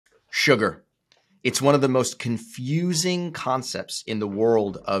Sugar. It's one of the most confusing concepts in the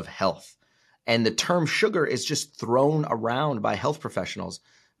world of health. And the term sugar is just thrown around by health professionals.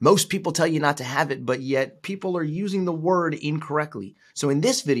 Most people tell you not to have it, but yet people are using the word incorrectly. So in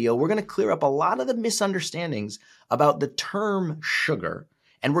this video, we're going to clear up a lot of the misunderstandings about the term sugar,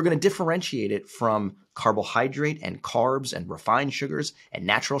 and we're going to differentiate it from carbohydrate and carbs and refined sugars and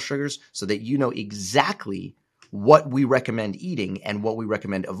natural sugars so that you know exactly what we recommend eating and what we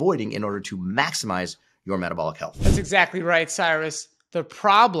recommend avoiding in order to maximize your metabolic health. That's exactly right, Cyrus. The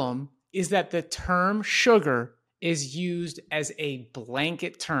problem is that the term sugar is used as a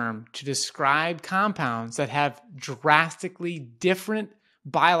blanket term to describe compounds that have drastically different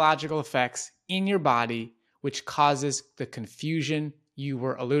biological effects in your body, which causes the confusion you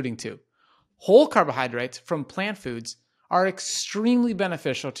were alluding to. Whole carbohydrates from plant foods are extremely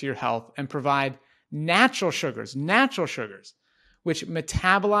beneficial to your health and provide natural sugars, which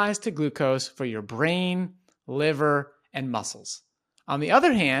metabolize to glucose for your brain, liver, and muscles. On the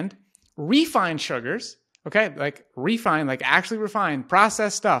other hand, refined sugars, like actually refined,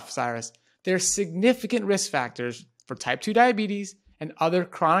 processed stuff, Cyrus, they're significant risk factors for type 2 diabetes and other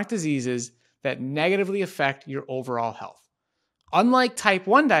chronic diseases that negatively affect your overall health. Unlike type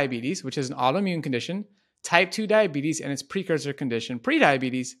 1 diabetes, which is an autoimmune condition, type 2 diabetes and its precursor condition,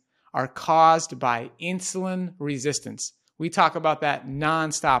 prediabetes, are caused by insulin resistance. We talk about that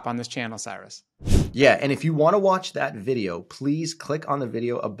nonstop on this channel, Cyrus. Yeah, and if you want to watch that video, please click on the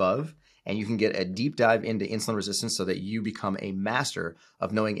video above and you can get a deep dive into insulin resistance so that you become a master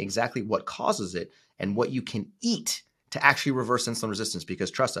of knowing exactly what causes it and what you can eat to actually reverse insulin resistance, because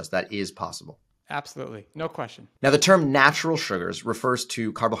trust us, that is possible. Absolutely, no question. Now, the term natural sugars refers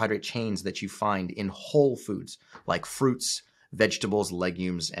to carbohydrate chains that you find in whole foods like fruits, vegetables,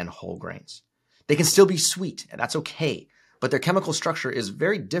 legumes, and whole grains. They can still be sweet, and that's okay, but their chemical structure is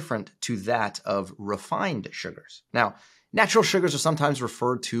very different to that of refined sugars. Now, natural sugars are sometimes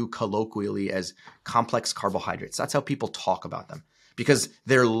referred to colloquially as complex carbohydrates. That's how people talk about them, because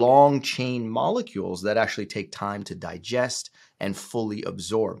they're long chain molecules that actually take time to digest and fully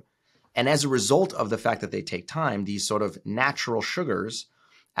absorb. And as a result of the fact that they take time, these sort of natural sugars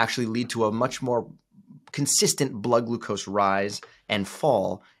actually lead to a much more consistent blood glucose rise and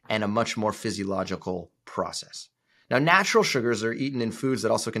fall and a much more physiological process. Now, natural sugars are eaten in foods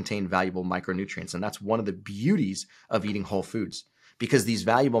that also contain valuable micronutrients, and that's one of the beauties of eating whole foods, because these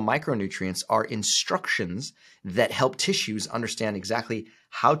valuable micronutrients are instructions that help tissues understand exactly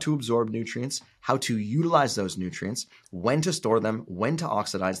how to absorb nutrients, how to utilize those nutrients, when to store them, when to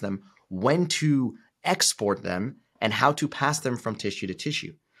oxidize them, when to export them, and how to pass them from tissue to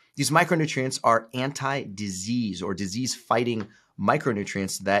tissue. These micronutrients are anti-disease or disease-fighting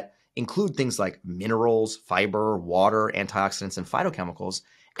micronutrients that include things like minerals, fiber, water, antioxidants, and phytochemicals,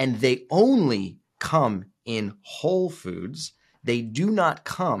 and they only come in whole foods. They do not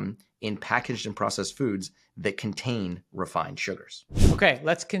come in packaged and processed foods that contain refined sugars. Okay,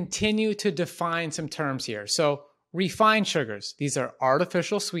 let's continue to define some terms here. So, refined sugars, these are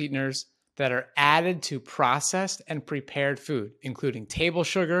artificial sweeteners that are added to processed and prepared food, including table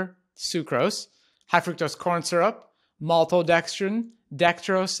sugar, sucrose, high fructose corn syrup, maltodextrin,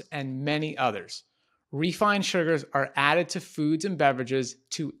 dextrose, and many others. Refined sugars are added to foods and beverages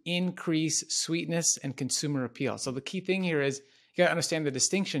to increase sweetness and consumer appeal. So the key thing here is you gotta understand the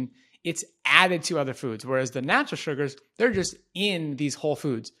distinction. It's added to other foods, whereas the natural sugars, they're just in these whole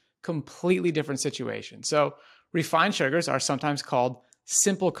foods. Completely different situation. So refined sugars are sometimes called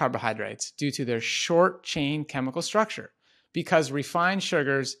simple carbohydrates due to their short chain chemical structure, because refined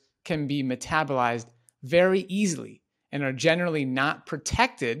sugars can be metabolized very easily and are generally not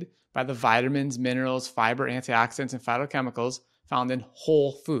protected by the vitamins, minerals, fiber, antioxidants, and phytochemicals found in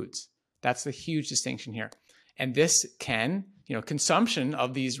whole foods. That's the huge distinction here. And this can, consumption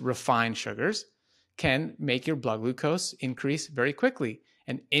of these refined sugars can make your blood glucose increase very quickly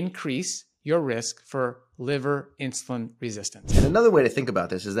and increase your risk for liver insulin resistance. And another way to think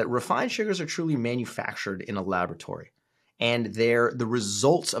about this is that refined sugars are truly manufactured in a laboratory, and they're the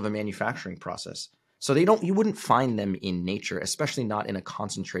results of a manufacturing process. So you wouldn't find them in nature, especially not in a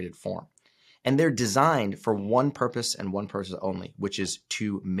concentrated form. And they're designed for one purpose and one purpose only, which is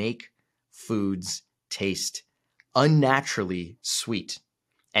to make foods taste unnaturally sweet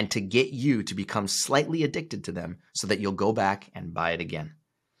and to get you to become slightly addicted to them so that you'll go back and buy it again.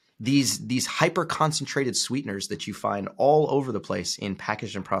 These hyper-concentrated sweeteners that you find all over the place in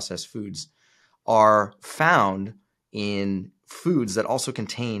packaged and processed foods are found in foods that also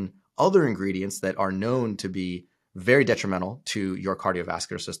contain other ingredients that are known to be very detrimental to your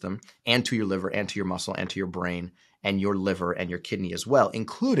cardiovascular system and to your liver and to your muscle and to your brain and your liver and your kidney as well,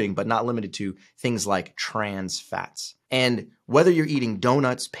 including but not limited to things like trans fats. And whether you're eating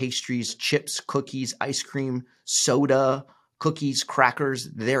donuts, pastries, chips, cookies, ice cream, soda, cookies, crackers,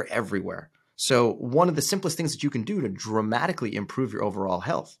 they're everywhere. So one of the simplest things that you can do to dramatically improve your overall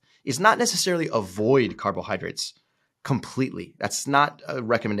health is not necessarily avoid carbohydrates completely. That's not a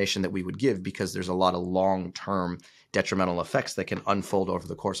recommendation that we would give because there's a lot of long-term detrimental effects that can unfold over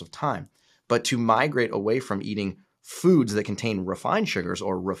the course of time. But to migrate away from eating foods that contain refined sugars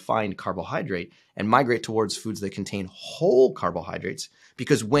or refined carbohydrate and migrate towards foods that contain whole carbohydrates,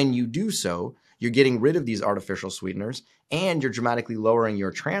 because when you do so, you're getting rid of these artificial sweeteners and you're dramatically lowering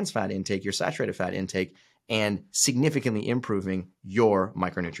your trans fat intake, your saturated fat intake, and significantly improving your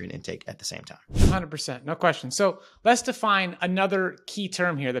micronutrient intake at the same time. 100%, no question. So let's define another key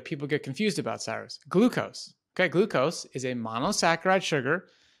term here that people get confused about, Cyrus. Glucose. Okay, glucose is a monosaccharide sugar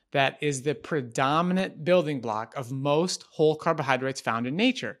that is the predominant building block of most whole carbohydrates found in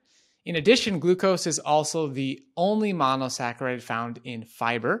nature. In addition, glucose is also the only monosaccharide found in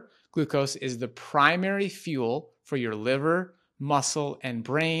fiber. Glucose is the primary fuel for your liver, muscle, and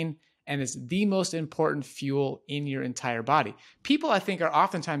brain, and is the most important fuel in your entire body. People, I think, are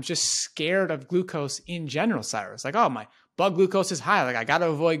oftentimes just scared of glucose in general, Cyrus. Like, oh, my blood glucose is high. Like, I got to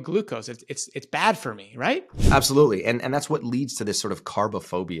avoid glucose. It's bad for me, right? Absolutely. And that's what leads to this sort of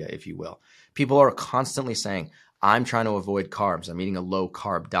carbophobia, if you will. People are constantly saying, I'm trying to avoid carbs. I'm eating a low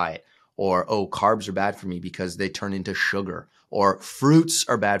carb diet. Or, oh, carbs are bad for me because they turn into sugar. Or fruits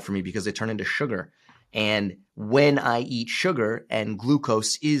are bad for me because they turn into sugar. And when I eat sugar and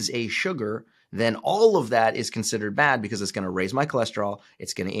glucose is a sugar, then all of that is considered bad because it's going to raise my cholesterol,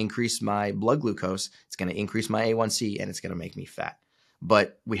 it's going to increase my blood glucose, it's going to increase my A1C, and it's going to make me fat.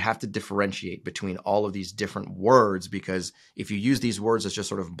 But we have to differentiate between all of these different words, because if you use these words as just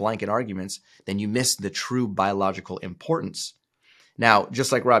sort of blanket arguments, then you miss the true biological importance. Now,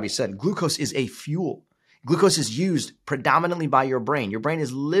 just like Robby said, glucose is a fuel. Glucose is used predominantly by your brain. Your brain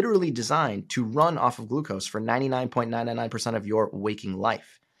is literally designed to run off of glucose for 99.999% of your waking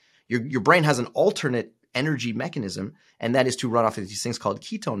life. Your brain has an alternate energy mechanism, and that is to run off of these things called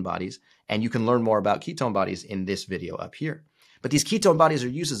ketone bodies. And you can learn more about ketone bodies in this video up here. But these ketone bodies are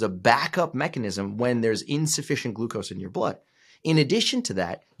used as a backup mechanism when there's insufficient glucose in your blood. In addition to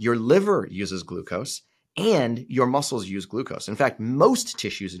that, your liver uses glucose and your muscles use glucose. In fact, most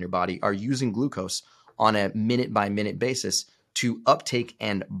tissues in your body are using glucose on a minute-by-minute basis to uptake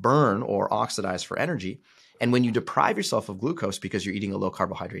and burn or oxidize for energy. And when you deprive yourself of glucose because you're eating a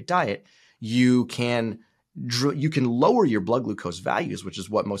low-carbohydrate diet, you can lower your blood glucose values, which is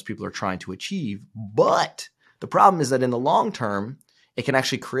what most people are trying to achieve. But the problem is that in the long term, it can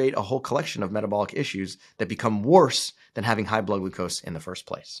actually create a whole collection of metabolic issues that become worse than having high blood glucose in the first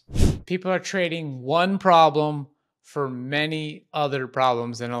place. People are trading one problem for many other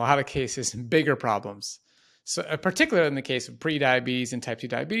problems, in a lot of cases, bigger problems. So particularly in the case of prediabetes and type 2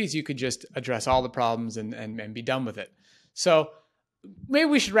 diabetes, you could just address all the problems and be done with it. So maybe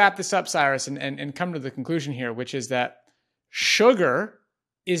we should wrap this up, Cyrus, and come to the conclusion here, which is that sugar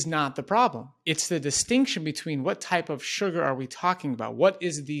is not the problem. It's the distinction between what type of sugar are we talking about? What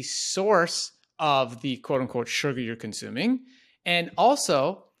is the source of the quote unquote sugar you're consuming? And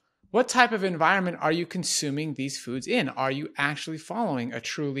also, what type of environment are you consuming these foods in? Are you actually following a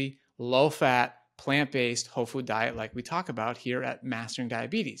truly low-fat, plant-based, whole food diet like we talk about here at Mastering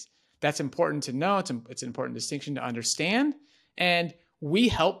Diabetes? That's important to know. It's an important distinction to understand. And we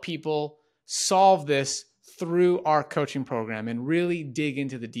help people solve this through our coaching program and really dig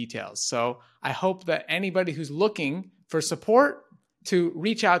into the details. So I hope that anybody who's looking for support to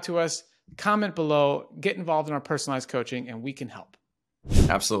reach out to us, comment below, get involved in our personalized coaching, and we can help.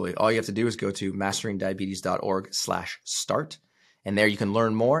 Absolutely. All you have to do is go to masteringdiabetes.org/start. And there you can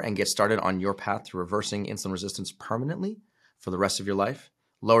learn more and get started on your path to reversing insulin resistance permanently for the rest of your life.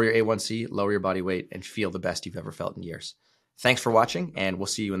 Lower your A1C, lower your body weight, and feel the best you've ever felt in years. Thanks for watching, and we'll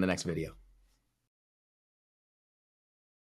see you in the next video.